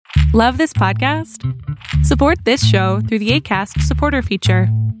Love this podcast? Support this show through the Acast supporter feature.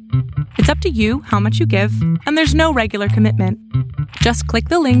 It's up to you how much you give, and there's no regular commitment. Just click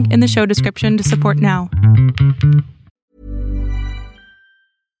the link in the show description to support now.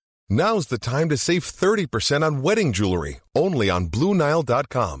 Now's the time to save 30% on wedding jewelry, only on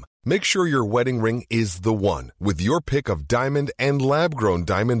BlueNile.com. Make sure your wedding ring is the one with your pick of diamond and lab-grown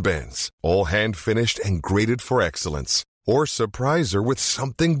diamond bands, all hand-finished and graded for excellence. Or surprise her with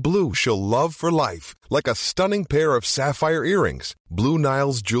something blue she'll love for life, like a stunning pair of sapphire earrings. Blue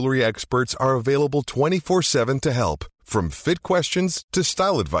Nile's jewelry experts are available 24/7 to help, from fit questions to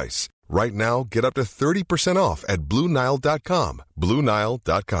style advice. Right now, get up to 30% off at BlueNile.com.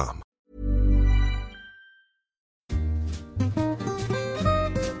 BlueNile.com.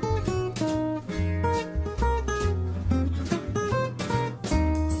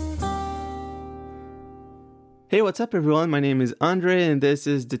 Hey, what's up, everyone? My name is Andre, and this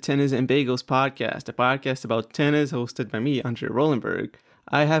is the Tennis and Bagels podcast, a podcast about tennis hosted by me, Andre Rolenberg.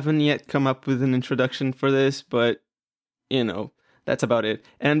 I haven't yet come up with an introduction for this, but, that's about it.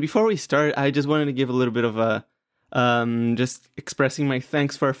 And before we start, I just wanted to give a little bit of a, just expressing my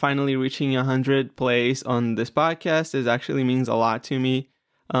thanks for finally reaching 100 plays on this podcast. It actually means a lot to me.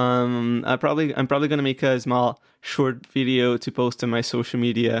 I'm probably going to make a small short video to post on my social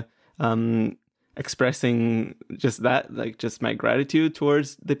media, expressing just that, like just my gratitude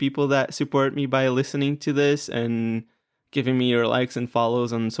towards the people that support me by listening to this and giving me your likes and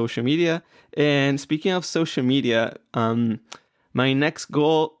follows on social media. And speaking of social media, my next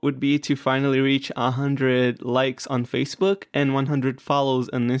goal would be to finally reach 100 likes on Facebook and 100 follows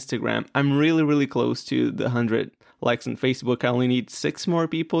on Instagram. I'm really, really close to the 100 likes on Facebook. I only need 6 more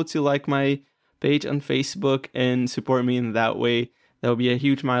people to like my page on Facebook and support me in that way. That would be a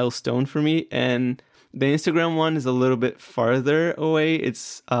huge milestone for me. And the Instagram one is a little bit farther away.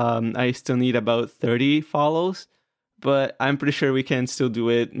 It's I still need about 30 follows, but I'm pretty sure we can still do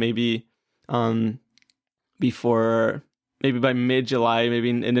it maybe before, maybe by mid-July,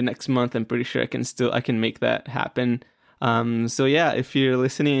 maybe in the next month. I'm pretty sure I can make that happen. So yeah, if you're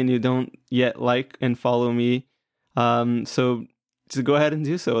listening and you don't yet like and follow me, so to go ahead and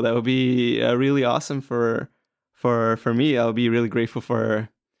do so. That would be really awesome for me. I'll be really grateful for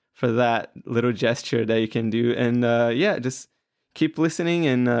that little gesture that you can do. And just keep listening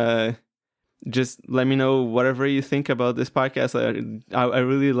and just let me know whatever you think about this podcast. I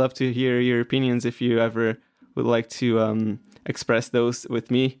really love to hear your opinions if you ever would like to express those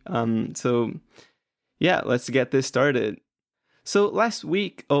with me. So yeah, let's get this started. So last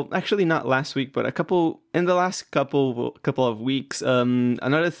week, actually not last week, but in the last couple of weeks,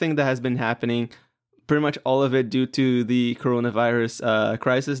 another thing that has been happening, pretty much all of it due to the coronavirus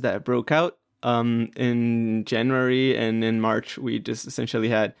crisis that broke out in January, and in March we just essentially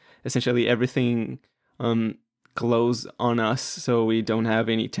had everything closed on us. So we don't have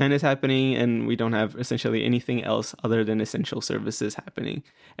any tennis happening, and we don't have essentially anything else other than essential services happening.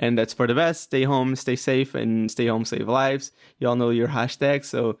 And that's for the best. Stay home, stay safe, and stay home, save lives. You all know your hashtags,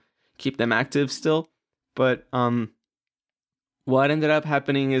 so keep them active still. But what ended up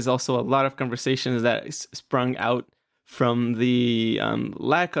happening is also a lot of conversations that sprung out from the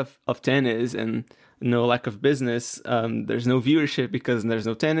lack of tennis and no lack of business. There's no viewership because there's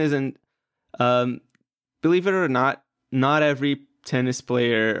no tennis. And believe it or not every tennis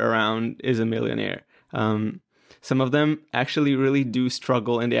player around is a millionaire. Some of them actually really do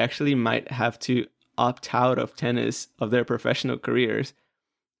struggle, and they actually might have to opt out of tennis, of their professional careers,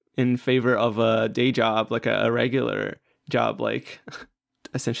 in favor of a day job, like a regular job, like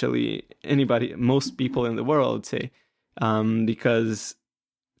essentially most people in the world say, because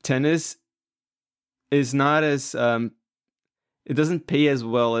tennis is not as it doesn't pay as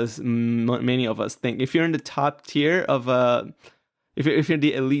well as many of us think. If you're in the top tier of if you're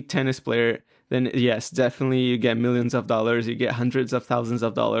the elite tennis player, then yes, definitely you get millions of dollars, you get hundreds of thousands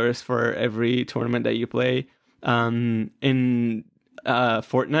of dollars for every tournament that you play in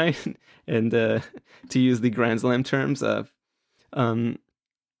Fortnite. And to use the Grand Slam terms of,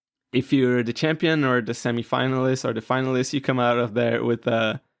 if you're the champion or the semifinalist or the finalist, you come out of there with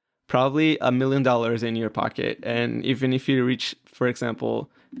probably $1 million in your pocket. And even if you reach, for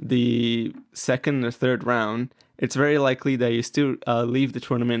example, the second or third round, it's very likely that you still leave the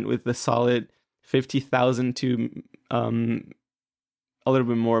tournament with a solid 50,000 to a little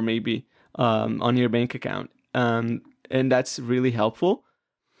bit more maybe on your bank account. And that's really helpful.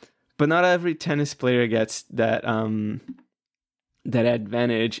 But not every tennis player gets that that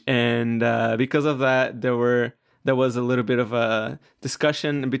advantage, and because of that, there was a little bit of a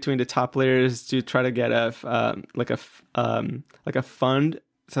discussion between the top players to try to get a fund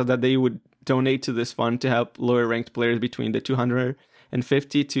so that they would donate to this fund to help lower ranked players between the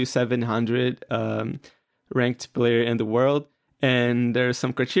 250 to 700 ranked player in the world. And there's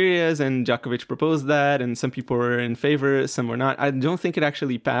some criterias, and Djokovic proposed that, and some people were in favor, some were not. I don't think it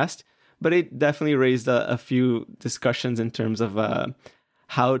actually passed, but it definitely raised a few discussions in terms of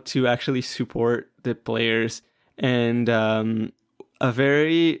how to actually support the players. And a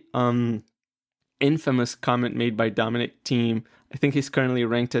very infamous comment made by Dominic Thiem. I think he's currently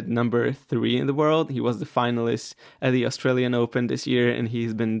ranked at number 3 in the world. He was the finalist at the Australian Open this year, and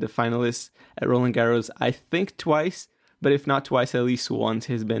he's been the finalist at Roland Garros, I think twice. But if not twice, at least once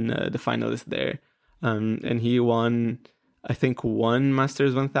he's been the finalist there. And he won, I think, one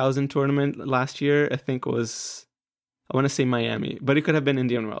Masters 1000 tournament last year. I think it was, I want to say Miami, but it could have been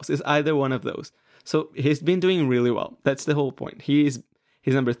Indian Wells. It's either one of those. So he's been doing really well. That's the whole point. He's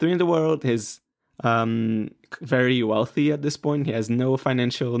number 3 in the world. He's very wealthy at this point. He has no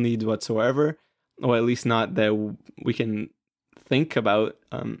financial needs whatsoever, or at least not that we can think about.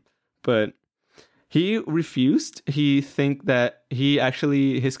 But he refused. He think that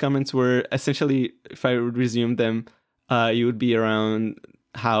his comments were essentially, if I would resume them, it would be around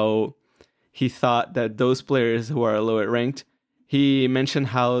how he thought that those players who are lower ranked, he mentioned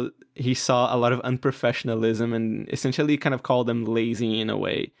how he saw a lot of unprofessionalism and essentially kind of called them lazy in a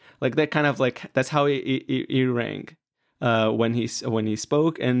way. Like that kind of like, that's how he rang when he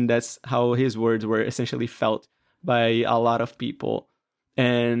spoke, and that's how his words were essentially felt by a lot of people.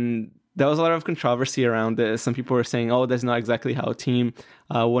 And there was a lot of controversy around this. Some people were saying, oh, that's not exactly how Thiem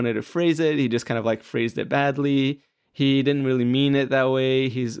wanted to phrase it. He just kind of like phrased it badly. He didn't really mean it that way.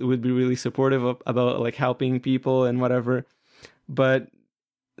 He would be really supportive about like helping people and whatever. But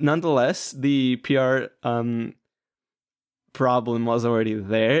nonetheless, the PR problem was already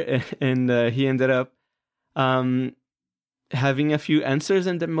there. And he ended up having a few answers.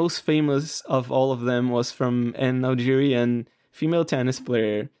 And the most famous of all of them was from an Algerian female tennis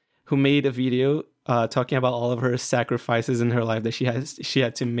player who made a video talking about all of her sacrifices in her life that she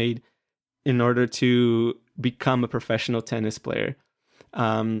had to make in order to become a professional tennis player,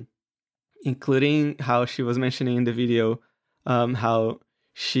 including how she was mentioning in the video how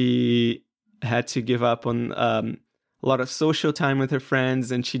she had to give up on a lot of social time with her friends,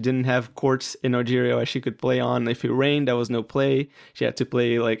 and she didn't have courts in Algeria where she could play on. If it rained, there was no play. She had to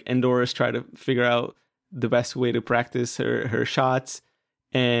play like indoors, try to figure out the best way to practice her shots.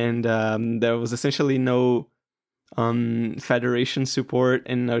 And there was essentially no federation support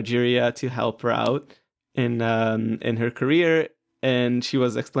in Algeria to help her out in her career. And she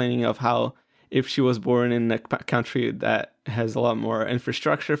was explaining of how if she was born in a country that has a lot more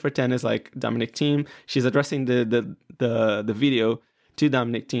infrastructure for tennis, like Dominic Thiem, she's addressing the video to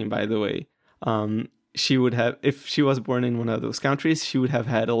Dominic Thiem, by the way. She would have, if she was born in one of those countries, she would have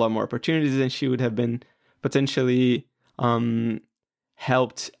had a lot more opportunities, and she would have been potentially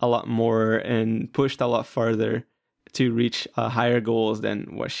helped a lot more and pushed a lot farther to reach higher goals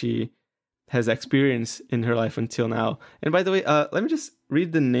than what she has experienced in her life until now. And by the way, let me just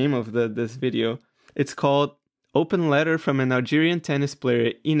read the name of this video. It's called Open Letter from an Algerian Tennis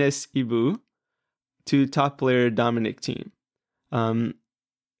Player, Ines Ibu, to top player Dominic Thiem.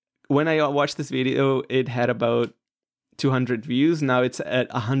 When I watched this video, it had about 200 views. Now it's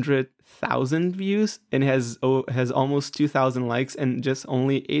at 100,000 views and has almost 2,000 likes and just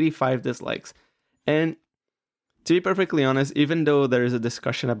only 85 dislikes. And to be perfectly honest, even though there is a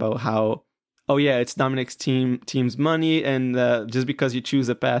discussion about how, oh yeah, it's Dominic's team's money, and just because you choose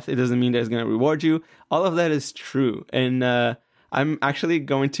a path, it doesn't mean that it's going to reward you. All of that is true. And I'm actually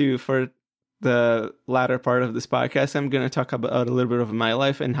going to, for the latter part of this podcast, I'm going to talk about a little bit of my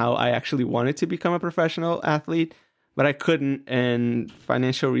life and how I actually wanted to become a professional athlete, but I couldn't, and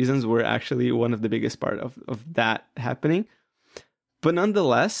financial reasons were actually one of the biggest part of that happening. But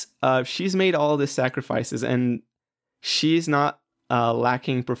nonetheless, she's made all these sacrifices, and she's not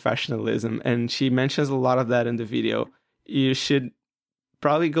lacking professionalism, and she mentions a lot of that in the video. You should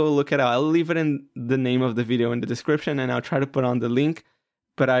probably go look it out. I'll leave it in the name of the video in the description, and I'll try to put on the link.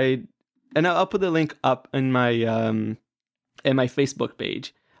 But I'll put the link up in my Facebook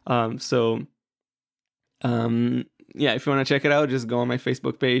page. Yeah, if you want to check it out, just go on my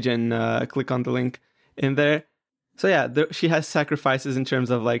Facebook page and click on the link in there. So yeah, she has sacrifices in terms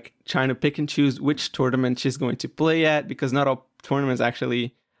of like trying to pick and choose which tournament she's going to play at, because not all tournaments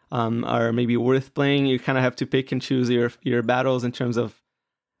actually are maybe worth playing. You kind of have to pick and choose your battles in terms of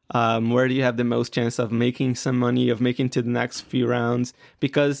where do you have the most chance of making some money, of making to the next few rounds,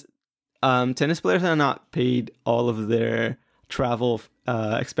 because tennis players are not paid all of their travel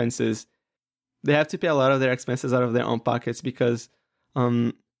expenses. They have to pay a lot of their expenses out of their own pockets, because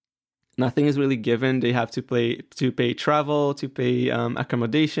nothing is really given. They have to pay travel, to pay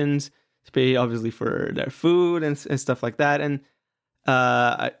accommodations, to pay obviously for their food and stuff like that. And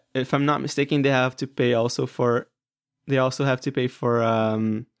if I'm not mistaken, they have to pay also for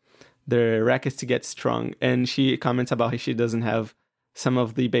their rackets to get strong. And she comments about how she doesn't have some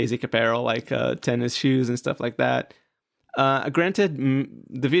of the basic apparel like tennis shoes and stuff like that. Granted,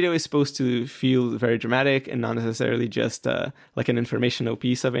 the video is supposed to feel very dramatic and not necessarily just like an informational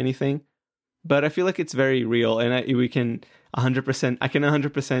piece of anything, but I feel like it's very real, and I can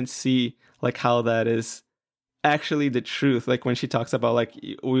 100% see like how that is actually the truth. Like when she talks about like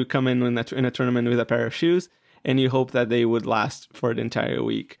we come in a tournament with a pair of shoes, and you hope that they would last for the entire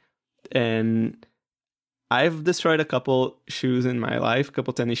week. And I've destroyed a couple shoes in my life, a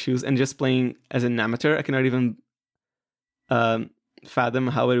couple tennis shoes, and just playing as an amateur, I cannot even fathom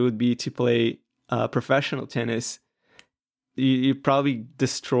how it would be to play professional tennis. You probably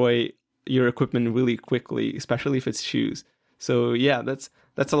destroy your equipment really quickly, especially if it's shoes. So yeah, that's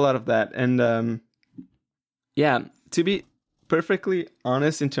a lot of that. And yeah, to be perfectly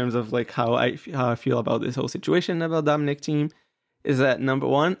honest in terms of like how I feel about this whole situation about Dominic Thiem, is that number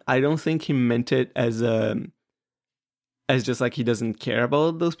one, I don't think he meant it as just like he doesn't care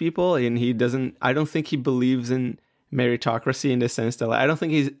about those people, and I don't think he believes in meritocracy in the sense that like, I don't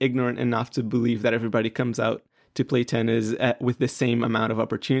think he's ignorant enough to believe that everybody comes out to play tennis with the same amount of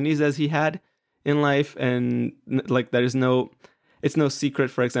opportunities as he had in life. And like it's no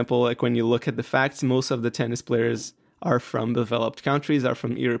secret, for example, like when you look at the facts, most of the tennis players are from developed countries, are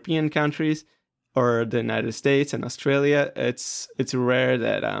from European countries or the United States and Australia. It's rare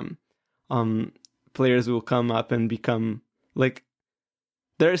that players will come up and become like,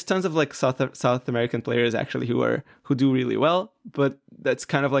 there's tons of like South American players actually who do really well, but that's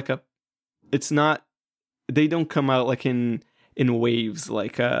kind of like they don't come out like in waves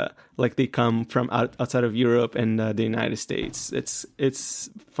like they come from outside of Europe and the United States. It's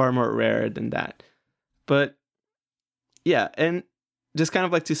far more rare than that. But yeah, and just kind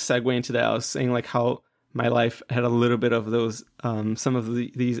of like to segue into that, I was saying like how my life had a little bit of those some of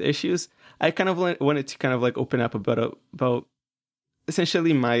these issues. I kind of wanted to kind of like open up about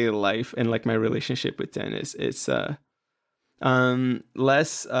essentially my life and like my relationship with tennis. It's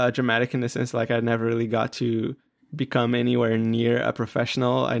less dramatic in the sense like I never really got to become anywhere near a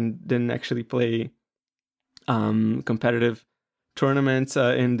professional. I didn't actually play competitive tournaments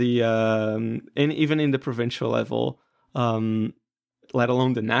in the and even in the provincial level, let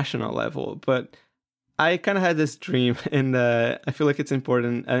alone the national level. But I kind of had this dream, and I feel like it's an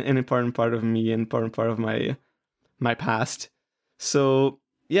important part of me, and important part of my past. So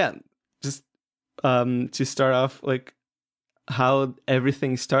yeah, just to start off, like how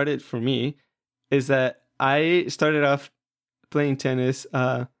everything started for me is that I started off playing tennis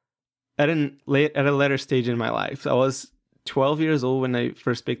at a later stage in my life. I was 12 years old when I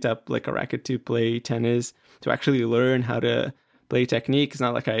first picked up like a racket to play tennis, to actually learn how to play technique. It's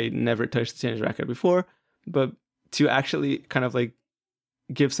not like I never touched the tennis racket before, but to actually kind of like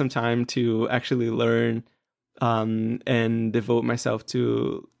give some time to actually learn and devote myself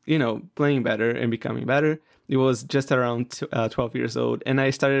to, playing better and becoming better. It was just around 12 years old. And I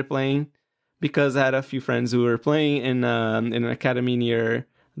started playing because I had a few friends who were playing in an academy near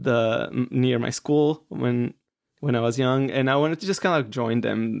my school when I was young. And I wanted to just kind of like join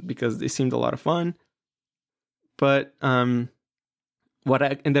them because they seemed a lot of fun. But what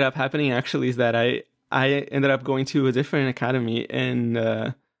ended up happening actually is that I ended up going to a different academy.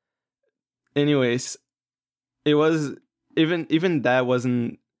 And anyways, it was even that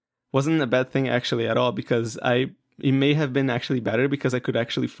wasn't a bad thing actually at all, because it may have been actually better because I could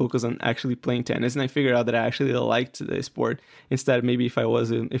actually focus on actually playing tennis, and I figured out that I actually liked the sport. Instead, maybe if I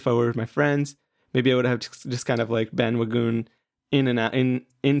were with my friends, maybe I would have just kind of like bandwagon in and out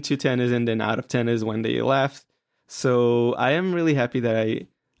into tennis and then out of tennis when they left. So I am really happy that I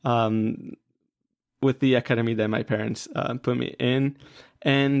with the academy that my parents put me in.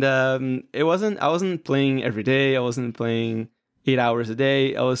 And I wasn't playing every day. I wasn't playing 8 hours a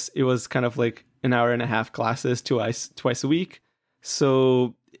day. It was kind of like an hour and a half classes twice a week.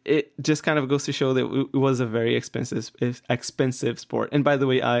 So it just kind of goes to show that it was a very expensive sport. And by the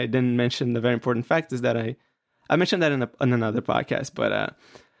way, I didn't mention the very important fact is that I mentioned that in another podcast, but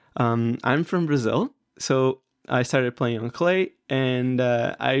I'm from Brazil. So I started playing on clay, and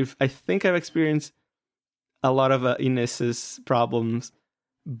I think I've experienced a lot of Ines's problems,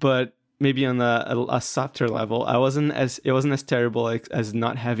 but maybe on a softer level. It wasn't as terrible as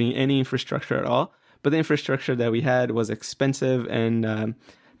not having any infrastructure at all. But the infrastructure that we had was expensive, and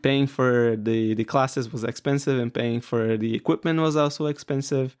paying for the classes was expensive, and paying for the equipment was also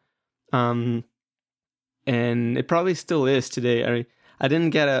expensive. and it probably still is today. I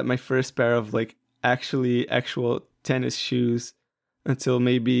didn't get my first pair of like actual tennis shoes until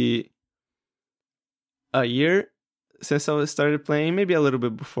maybe a year since I started playing, maybe a little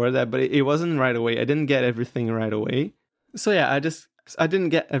bit before that, but it wasn't right away. I didn't get everything right away. So yeah, I didn't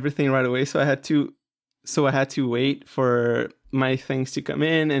get everything right away. So I had to wait for my things to come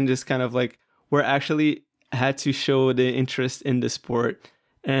in and just kind of like where I actually had to show the interest in the sport.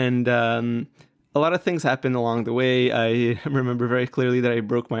 And a lot of things happened along the way. I remember very clearly that I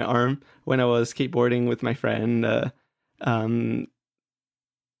broke my arm when I was skateboarding with my friend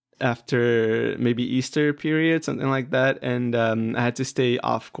after maybe Easter period, something like that. And I had to stay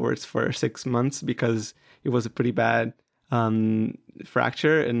off courts for 6 months because it was a pretty bad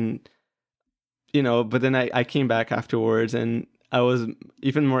fracture. And, but then I came back afterwards and I was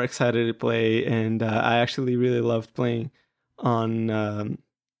even more excited to play. And I actually really loved playing on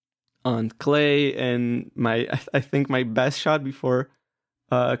clay. And I think my best shot before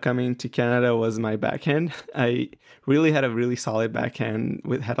coming to Canada was my backhand. I really had a really solid backhand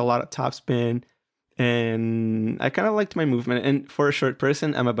had a lot of topspin, and I kind of liked my movement. And for a short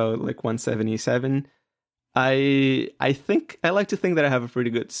person, I'm about like 177. I think I like to think that I have a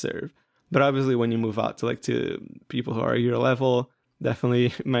pretty good serve, but obviously when you move out to people who are your level,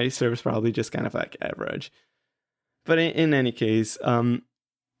 definitely my serve is probably just kind of like average. But in any case,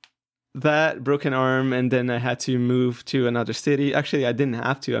 that broken arm, and then I had to move to another city. Actually, I didn't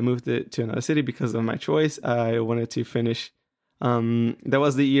have to. I moved to another city because of my choice. I wanted to finish. That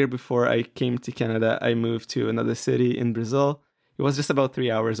was the year before I came to Canada. I moved to another city in Brazil. It was just about 3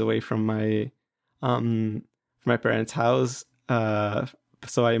 hours away from my parents' house.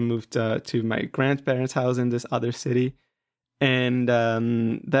 So I moved to my grandparents' house in this other city, and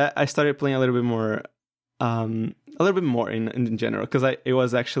that I started playing a little bit more in general, because it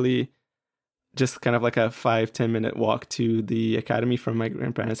was actually just kind of like a 5-10 minute walk to the academy from my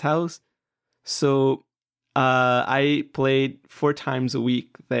grandparents' house. So I played 4 times a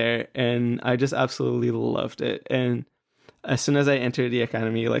week there, and I just absolutely loved it. And as soon as I entered the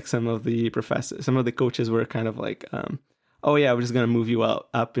academy, like some of the coaches were kind of like, oh yeah, we're just gonna move you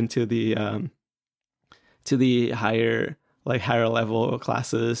up into the to the higher level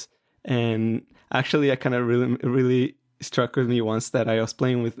classes. And actually, I kind of really struck with me once that I was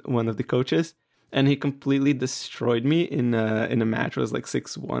playing with one of the coaches, and he completely destroyed me in a match. It was like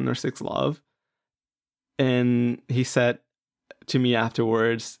 6-1 or 6-love. And he said to me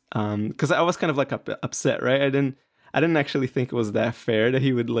afterwards, because I was kind of like upset, right? I didn't actually think it was that fair that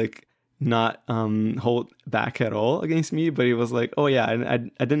he would like not hold back at all against me. But he was like, oh yeah,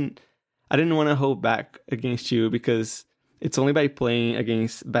 I didn't want to hold back against you, because it's only by playing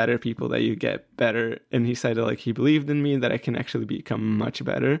against better people that you get better. And he said that like he believed in me, that I can actually become much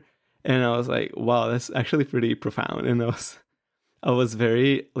better. And I was like, wow, that's actually pretty profound. And I was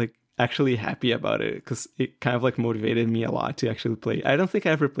very like actually happy about it, because it kind of like motivated me a lot to actually play. I don't think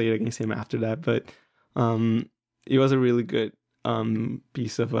I ever played against him after that, but it was a really good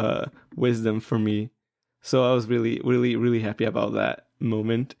piece of wisdom for me. So I was really, really, really happy about that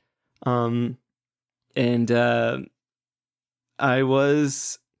moment. And I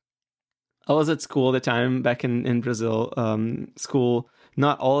was at school at the time back in Brazil. School,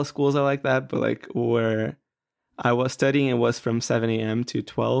 not all schools are like that, but like where I was studying, it was from 7 a.m. to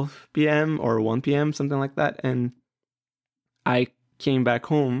 12 p.m. or 1 p.m., something like that. And I came back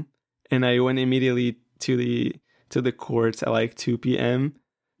home and I went immediately to the courts at like 2 p.m.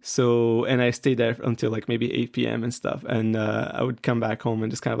 So, and I stayed there until like maybe 8 p.m. and stuff. And I would come back home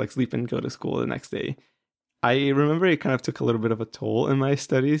and just kind of like sleep and go to school the next day. I remember it kind of took a little bit of a toll in my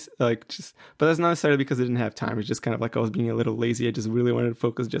studies, but that's not necessarily because I didn't have time. It's just kind of like I was being a little lazy. I just really wanted to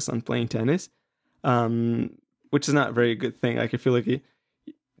focus just on playing tennis, which is not a very good thing. Like I feel like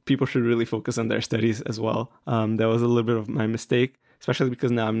people should really focus on their studies as well. That was a little bit of my mistake, especially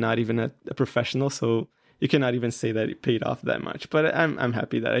because now I'm not even a professional, so you cannot even say that it paid off that much. But I'm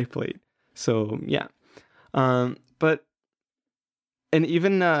happy that I played. So yeah, but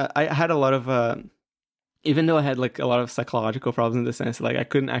even I had a lot of. Even though I had like a lot of psychological problems in the sense like I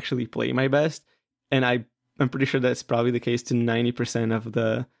couldn't actually play my best, and I'm pretty sure that's probably the case to 90% of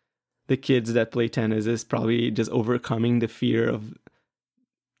the kids that play tennis, is probably just overcoming the fear of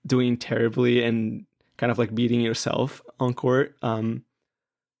doing terribly and kind of like beating yourself on court.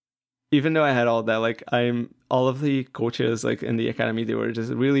 Even though I had all that, like all of the coaches like in the academy, they were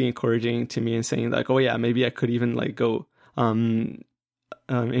just really encouraging to me and saying like, oh yeah, maybe I could even like go in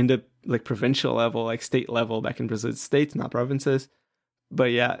the like provincial level, like state level back in Brazil. It's states, not provinces.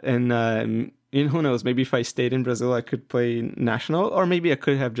 But yeah, and who knows, maybe if I stayed in Brazil, I could play national, or maybe I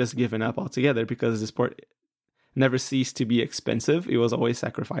could have just given up altogether because the sport never ceased to be expensive. It was always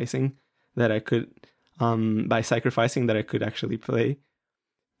sacrificing that I could, by sacrificing that I could actually play.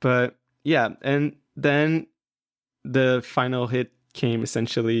 But yeah, and then the final hit came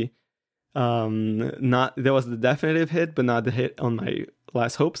essentially. Not there was the definitive hit, but not the hit on my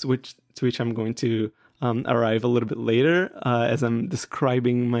last hopes, to which I'm going to arrive a little bit later as I'm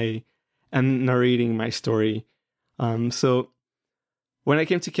describing and narrating my story. So when I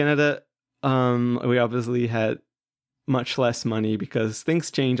came to Canada, we obviously had much less money because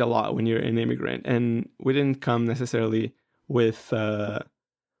things change a lot when you're an immigrant, and we didn't come necessarily with a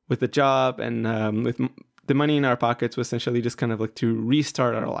job, and with the money in our pockets was essentially just kind of like to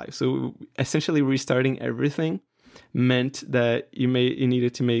restart our lives. So essentially restarting everything meant that you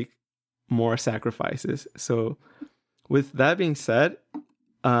needed to make more sacrifices. So with that being said,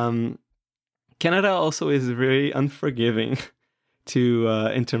 Canada also is very unforgiving to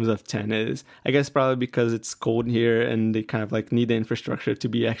in terms of tennis. I guess probably because it's cold here and they kind of like need the infrastructure to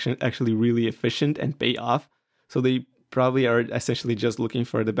be actually really efficient and pay off. So they probably are essentially just looking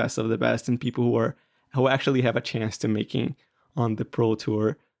for the best of the best and people who actually have a chance to making on the pro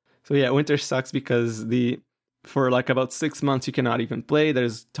tour. So yeah, winter sucks because for like about 6 months you cannot even play.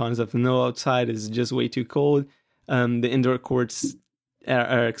 There's tons of snow outside. It's just way too cold. The indoor courts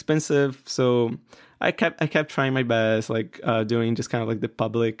are expensive. So I kept trying my best, like doing just kind of like the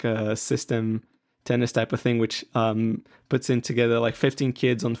public system tennis type of thing, which puts in together like 15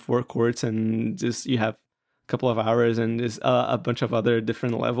 kids on 4 courts, and just you have a couple of hours and there's a bunch of other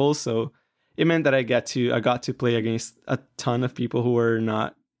different levels. So it meant that I got to play against a ton of people who were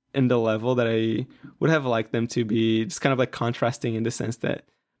not in the level that I would have liked them to be. Just kind of like contrasting in the sense that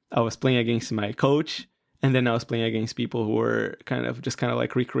I was playing against my coach, and then I was playing against people who were kind of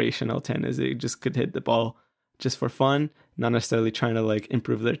like recreational tennis. They just could hit the ball just for fun, not necessarily trying to like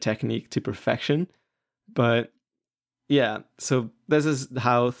improve their technique to perfection. But yeah, so this is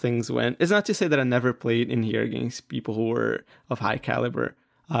how things went. It's not to say that I never played in here against people who were of high caliber.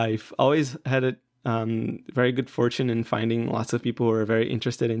 I've always had a very good fortune in finding lots of people who are very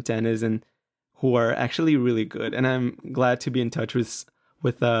interested in tennis and who are actually really good. And I'm glad to be in touch with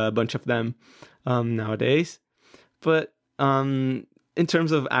a bunch of them nowadays. But in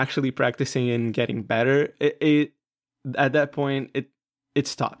terms of actually practicing and getting better, it at that point it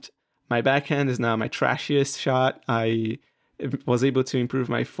stopped. My backhand is now my trashiest shot. I was able to improve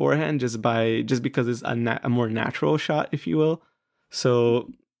my forehand just because it's a more natural shot, if you will. So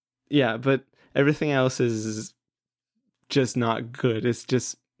yeah, but everything else is just not good. It's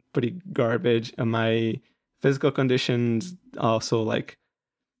just pretty garbage. And my physical conditions also like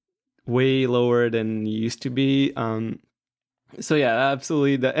way lower than used to be. So yeah,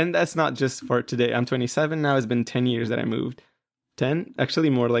 absolutely. And that's not just for today. I'm 27 now. It's been 10 years that I moved. 10? Actually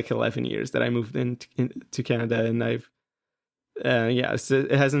more like 11 years that I moved into Canada, and I've so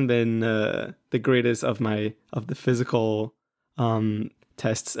it hasn't been the greatest of the physical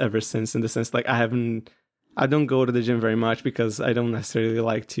tests ever since, in the sense like I don't go to the gym very much because I don't necessarily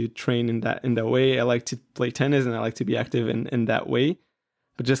like to train in that way. I like to play tennis and I like to be active in that way.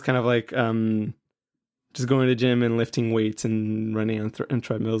 But just kind of like just going to the gym and lifting weights and running on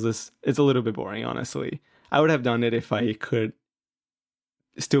treadmills it's a little bit boring, honestly. I would have done it if I could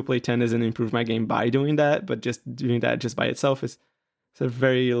still play tennis and improve my game by doing that, but just doing that just by itself is a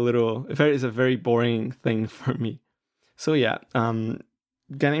very boring thing for me. So yeah,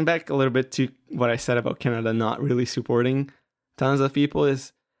 getting back a little bit to what I said about Canada not really supporting tons of people,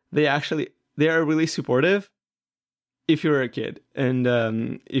 is they are really supportive if you're a kid,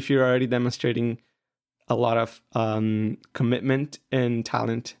 and if you're already demonstrating a lot of commitment and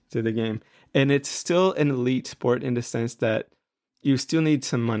talent to the game. And it's still an elite sport in the sense that you still need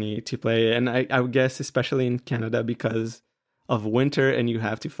some money to play. And I would guess, especially in Canada, because of winter and you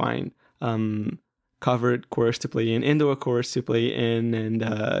have to find covered course to play in, indoor course to play in, and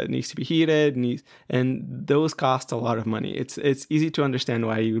it needs to be heated, and those cost a lot of money. It's easy to understand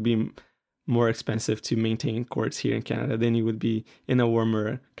why it would be more expensive to maintain courts here in Canada than you would be in a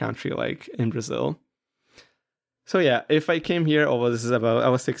warmer country like in Brazil. So yeah, if I came here, I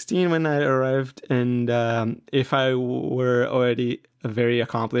was 16 when I arrived, and if I were already a very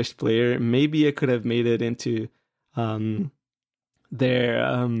accomplished player, maybe I could have made it into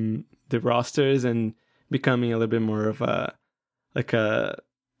the rosters and becoming a little bit more of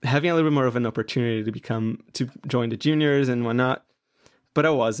having a little bit more of an opportunity to join the juniors and whatnot. But I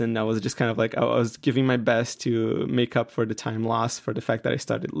wasn't. I was just kind of like, I was giving my best to make up for the time lost for the fact that I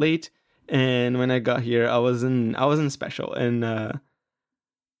started late. And when I got here, I wasn't special. And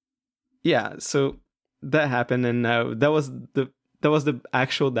yeah, so that happened, and that was the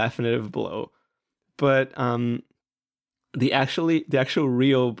actual definitive blow. But the actual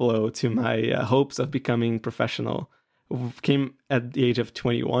real blow to my hopes of becoming professional came at the age of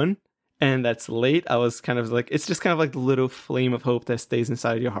 21, and that's late. I was kind of like, it's just kind of like the little flame of hope that stays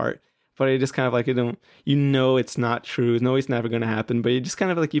inside your heart, but it just kind of like, it's not true, it's never going to happen, but you just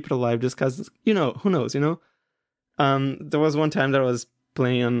kind of like keep it alive just because, who knows, there was one time that I was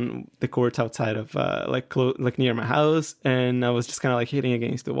playing on the courts outside of like near my house, and I was just kind of like hitting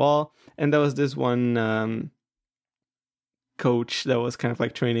against the wall, and there was this one coach that was kind of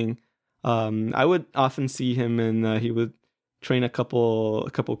like training. I would often see him, and he would train a couple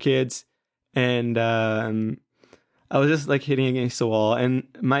kids, and I was just like hitting against the wall. And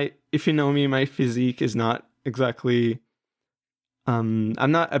if you know me, my physique is not exactly.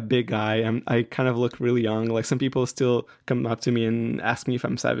 I'm not a big guy. I kind of look really young. Like, some people still come up to me and ask me if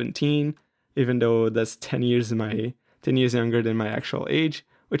I'm 17, even though that's 10 years younger than my actual age,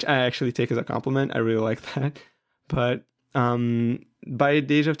 which I actually take as a compliment. I really like that. But by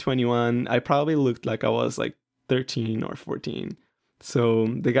the age of 21, I probably looked like I was like 13 or 14. So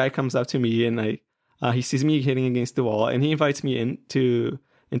the guy comes up to me, and he sees me hitting against the wall, and he invites me into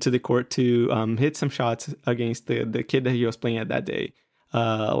the court to hit some shots against the kid that he was playing at that day.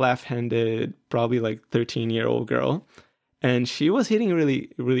 Left-handed, probably like 13-year-old girl. And she was hitting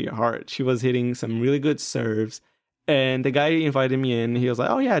really, really hard. She was hitting some really good serves. And the guy invited me in. He was like,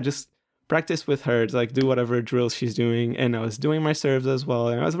 oh yeah, just practice with her, to like do whatever drills she's doing. And I was doing my serves as well.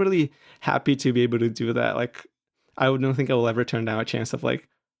 And I was really happy to be able to do that. Like, I don't think I will ever turn down a chance of like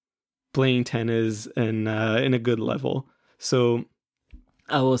playing tennis and in a good level. So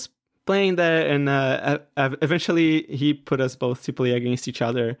I was playing that, and eventually he put us both to play against each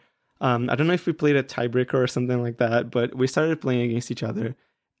other. I don't know if we played a tiebreaker or something like that, but we started playing against each other,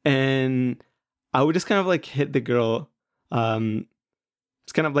 and I would just kind of like hit the girl.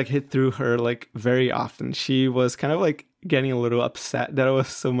 It's kind of like hit through her like very often. She was kind of like getting a little upset that I was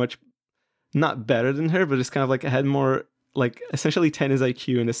so much not better than her, but just kind of like I had more like essentially tennis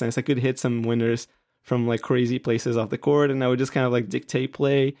IQ in the sense I could hit some winners from like crazy places off the court, and I would just kind of like dictate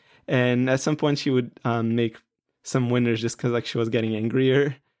play. And at some point she would make some winners just because like she was getting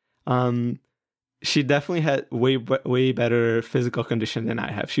angrier. She definitely had way better physical condition than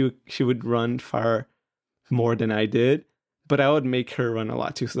I have. She would run far more than I did, but I would make her run a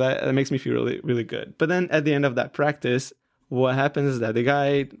lot too. So that makes me feel really, really good. But then at the end of that practice, what happens is that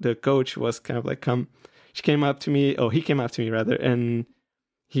the coach was kind of like, he came up to me rather, and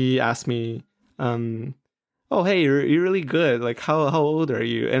he asked me, oh, hey, you're really good. Like, how old are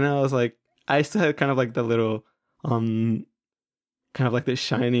you? And I was like, I still had kind of like the little, kind of like this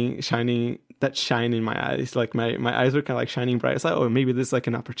shine in my eyes. Like my eyes were kind of like shining bright. It's like, oh, maybe this is like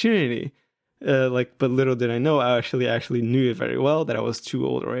an opportunity. But little did I know, I actually knew it very well that I was too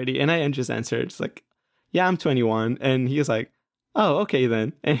old already. And I just answered, it's like, yeah, I'm 21. And he was like, oh, okay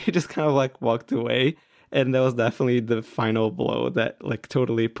then. And he just kind of like walked away. And that was definitely the final blow that like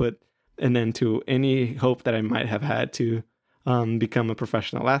totally put an end to any hope that I might have had to become a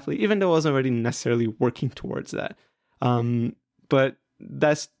professional athlete, even though I wasn't already necessarily working towards that. But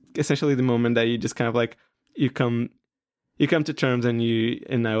that's essentially the moment that you just kind of like, you come to terms,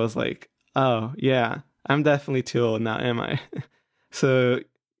 and I was like, oh yeah, I'm definitely too old now, am I? So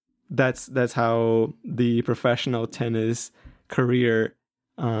that's how the professional tennis career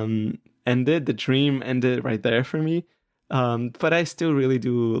ended. The dream ended right there for me. But I still really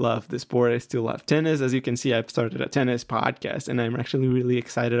do love the sport. I still love tennis. As you can see, I've started a tennis podcast, and I'm actually really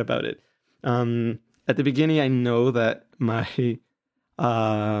excited about it. At the beginning, I know that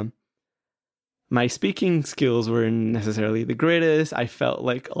my speaking skills weren't necessarily the greatest. I felt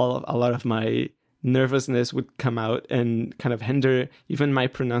like a lot of my nervousness would come out and kind of hinder even my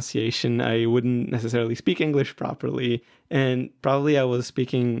pronunciation. I wouldn't necessarily speak English properly, and probably I was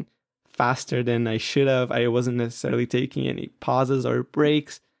speaking faster than I should have. I wasn't necessarily taking any pauses or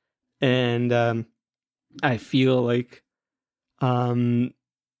breaks, and I feel like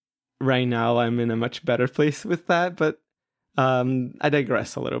right now I'm in a much better place with that, but I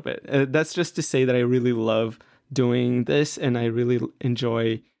digress a little bit. That's just to say that I really love doing this, and I really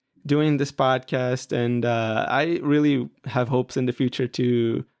enjoy doing this podcast, and I really have hopes in the future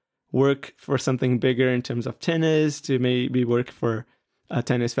to work for something bigger in terms of tennis, to maybe work for a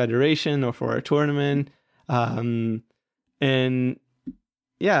tennis federation or for a tournament. And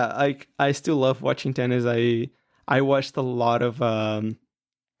yeah, I still love watching tennis. I watched a lot of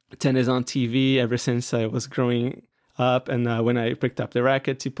tennis on TV ever since I was growing up, and when I picked up the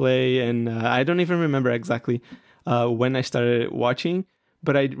racket to play, and I don't even remember exactly when I started watching,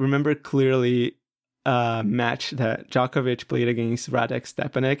 but I remember clearly a match that Djokovic played against Radek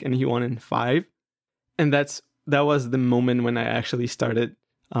Stepanek, and he won in 5. And that was the moment when I actually started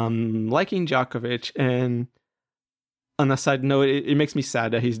liking Djokovic. And on a side note, it makes me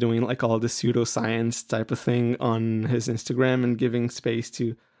sad that he's doing like all the pseudoscience type of thing on his Instagram and giving space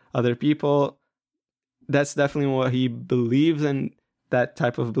to other people. That's definitely what he believes, and that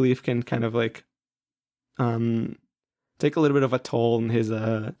type of belief can kind of like take a little bit of a toll on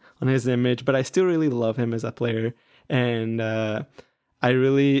his image. But I still really love him as a player, and I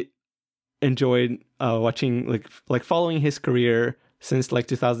really enjoyed watching like following his career since like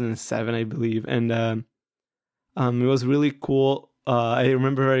 2007, I believe, and it was really cool. I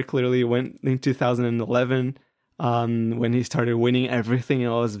remember very clearly when in 2011. When he started winning everything, I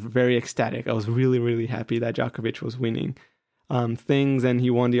was very ecstatic. I was really, really happy that Djokovic was winning things, and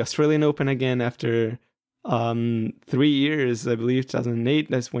he won the Australian Open again after 3 years, I believe, 2008.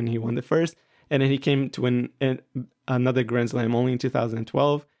 That's when he won the first, and then he came to win another Grand Slam only in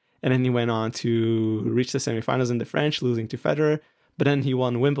 2012, and then he went on to reach the semifinals in the French, losing to Federer. But then he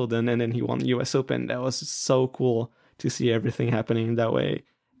won Wimbledon, and then he won the U.S. Open. That was so cool to see everything happening that way,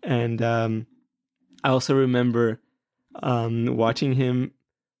 and I also remember watching him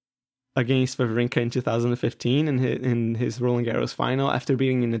against Wawrinka in 2015 in his Roland Garros final after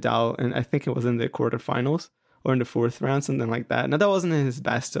beating Nadal, and I think it was in the quarterfinals or in the 4th round, something like that. Nadal wasn't in his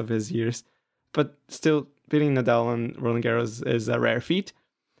best of his years, but still beating Nadal on Roland Garros is a rare feat.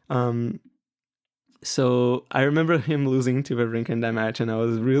 So I remember him losing to Wawrinka in that match, and I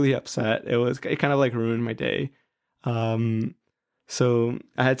was really upset. It kind of like ruined my day. So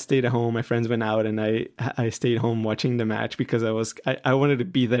I had stayed at home. My friends went out, and I stayed home watching the match because I wanted to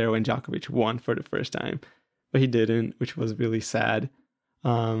be there when Djokovic won for the first time, but he didn't, which was really sad.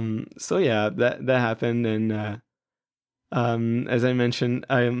 So yeah, that happened, and as I mentioned,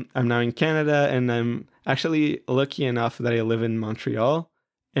 I'm now in Canada, and I'm actually lucky enough that I live in Montreal,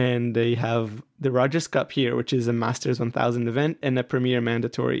 and they have the Rogers Cup here, which is a Masters 1000 event and a Premier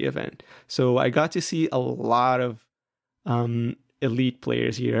Mandatory event. So I got to see a lot of elite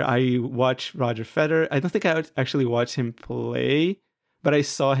players here. I watched Roger Federer. I don't think I actually watched him play, but I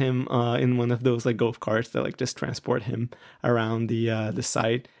saw him in one of those like golf carts that like just transport him around the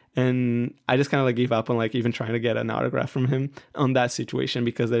site, and I just kind of like gave up on like even trying to get an autograph from him on that situation,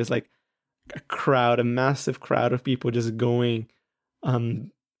 because there's like a massive crowd of people just going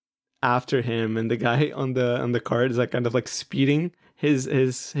after him, and the guy on the cart is like kind of like speeding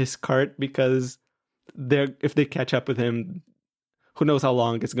his cart, because if they catch up with him, who knows how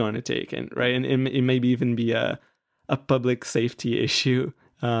long it's going to take, and it maybe even be a public safety issue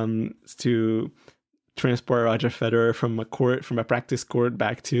to transport Roger Federer from a practice court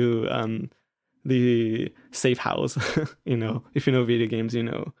back to the safe house. If you know video games, you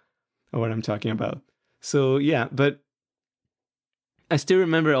know what I'm talking about. So yeah, but I still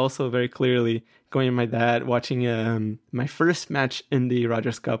remember also very clearly going with my dad watching my first match in the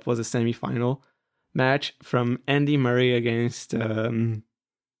Rogers Cup was a semifinal match from Andy Murray against Joe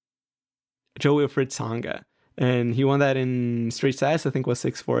Wilfried Tsonga, and he won that in straight sets. I think it was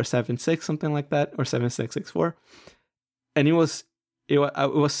 6-4, 7-6, something like that, or 7-6, 6-4. And it was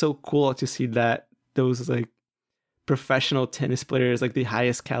so cool to see that those like professional tennis players, like the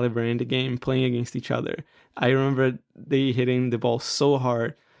highest caliber in the game, playing against each other. I remember they hitting the ball so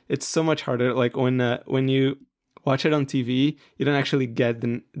hard. It's so much harder. Like when you watch it on TV, you don't actually get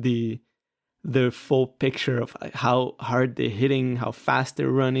the full picture of how hard they're hitting, how fast they're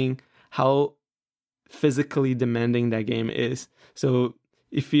running, how physically demanding that game is. So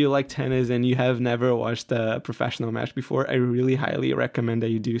if you like tennis and you have never watched a professional match before, I really highly recommend that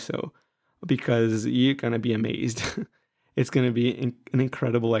you do so, because you're going to be amazed. It's going to be an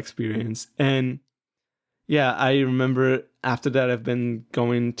incredible experience. And yeah, I remember after that, I've been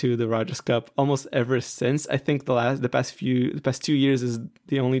going to the Rogers Cup almost ever since. I think the past 2 years is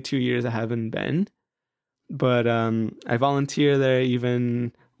the only 2 years I haven't been. But I volunteered there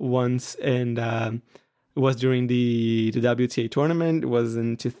even once, and it was during the WTA tournament. It was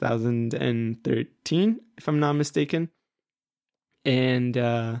in 2013, if I'm not mistaken. And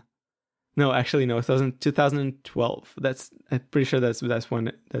no, it was in 2012. I'm pretty sure that's when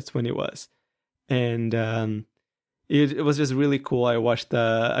it was. And it was just really cool. I watched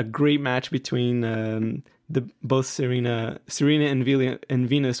a great match between both Serena and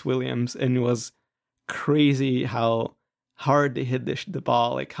Venus Williams, and it was crazy how hard they hit the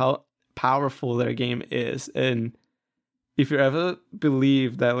ball, like how powerful their game is. And if you ever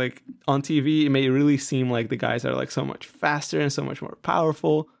believe that, like on TV, it may really seem like the guys are like so much faster and so much more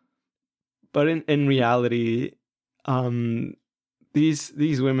powerful, but in reality,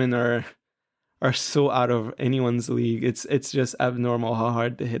 these women are so out of anyone's league. It's just abnormal how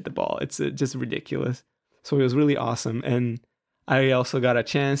hard they hit the ball. It's just ridiculous. So it was really awesome. And I also got a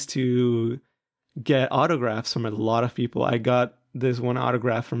chance to get autographs from a lot of people. I got this one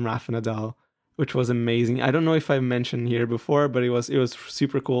autograph from Rafa Nadal, which was amazing. I don't know if I mentioned here before, but it was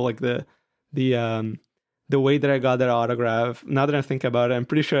super cool. Like the way that I got that autograph, now that I think about it, I'm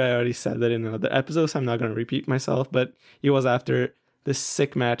pretty sure I already said that in another episode, so I'm not going to repeat myself, but it was after this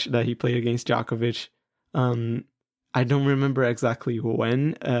sick match that he played against Djokovic. I don't remember exactly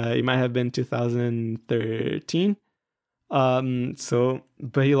when. It might have been 2013. But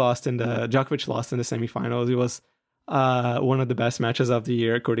Djokovic lost in the semifinals. It was one of the best matches of the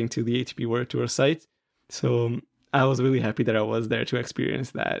year, according to the ATP World Tour site. So I was really happy that I was there to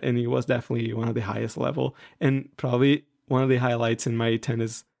experience that. And it was definitely one of the highest level, and probably one of the highlights in my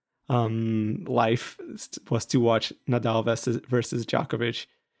tennis life was to watch Nadal versus Djokovic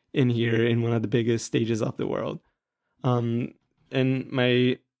in one of the biggest stages of the world. And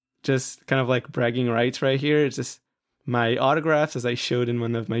my just kind of like bragging rights right here, it's just my autographs, as I showed in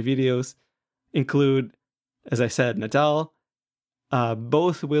one of my videos, include, as I said, Nadal,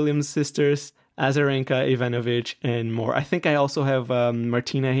 both Williams sisters, Azarenka, Ivanovic, and more. I think I also have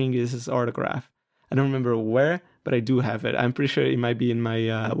Martina Hingis' autograph. I don't remember where, but I do have it. I'm pretty sure it might be in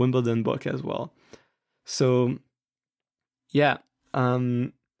my Wimbledon book as well. So, yeah,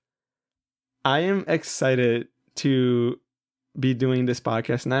 I am excited to be doing this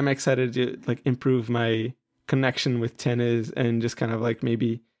podcast, and I'm excited to like improve my connection with tennis, and just kind of like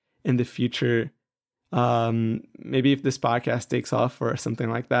maybe in the future, maybe if this podcast takes off or something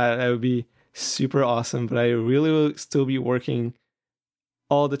like that, that would be super awesome. But I really will still be working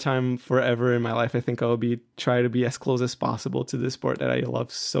all the time forever in my life. I think I'll try to be as close as possible to this sport that I love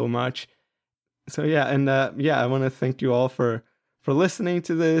so much. So yeah, and I want to thank you all for listening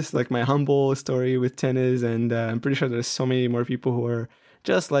to this, like my humble story with tennis, and I'm pretty sure there's so many more people who are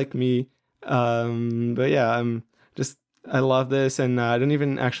just like me. But yeah, I love this, and I don't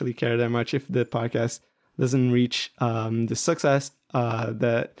even actually care that much if the podcast doesn't reach the success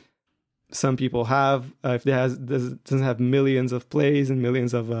that some people have. If it doesn't have millions of plays and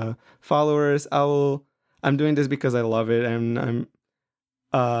millions of followers, I'm doing this because I love it, and I'm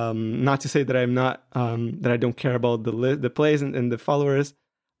not to say that I'm not that I don't care about the plays and the followers.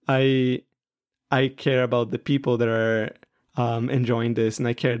 I care about the people that are enjoying this, and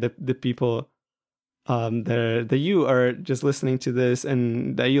I care that the people that you are just listening to this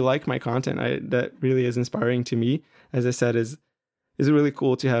and that you like my content. That really is inspiring to me. As I said, is really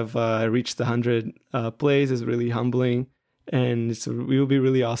cool to have reached the 100 plays. Is really humbling, and it will be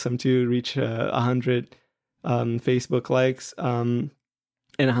really awesome to reach 100 Facebook likes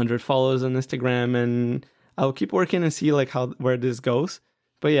and 100 follows on Instagram, and I'll keep working and see like where this goes.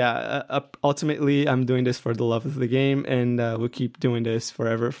 But yeah, ultimately I'm doing this for the love of the game, and we'll keep doing this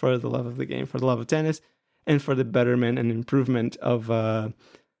forever for the love of the game, for the love of tennis, and for the betterment and improvement of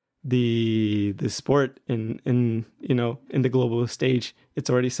the sport in the global stage. It's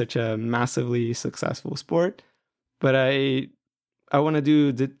already such a massively successful sport, but I want to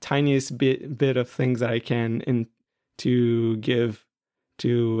do the tiniest bit of things that I can to give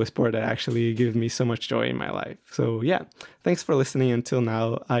to a sport that actually gives me so much joy in my life. So yeah, thanks for listening until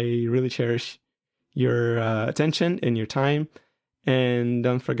now. I really cherish your attention and your time. And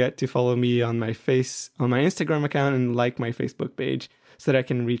don't forget to follow me on my Instagram account, and like my Facebook page, so that I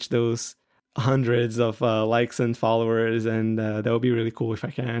can reach those hundreds of likes and followers. And that would be really cool if I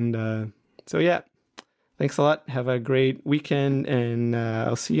can. So yeah, thanks a lot. Have a great weekend, and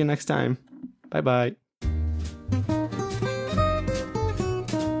I'll see you next time. Bye-bye.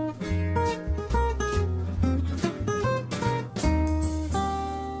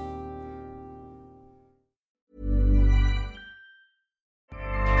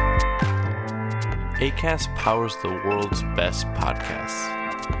 Acast powers the world's best podcasts.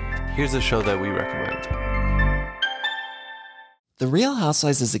 Here's a show that we recommend. The Real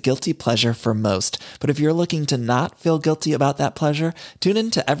Housewives is a guilty pleasure for most, but if you're looking to not feel guilty about that pleasure, tune in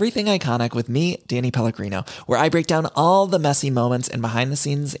to Everything Iconic with me, Danny Pellegrino, where I break down all the messy moments and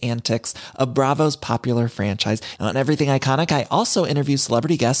behind-the-scenes antics of Bravo's popular franchise. And on Everything Iconic, I also interview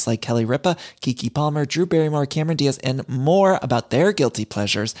celebrity guests like Kelly Ripa, Keke Palmer, Drew Barrymore, Cameron Diaz, and more about their guilty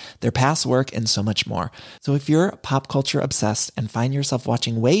pleasures, their past work, and so much more. So if you're pop culture obsessed and find yourself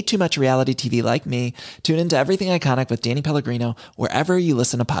watching way too much reality TV like me, tune into Everything Iconic with Danny Pellegrino, wherever you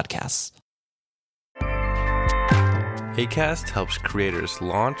listen to podcasts. Acast helps creators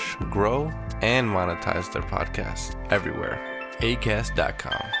launch, grow, and monetize their podcasts everywhere.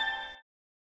 Acast.com.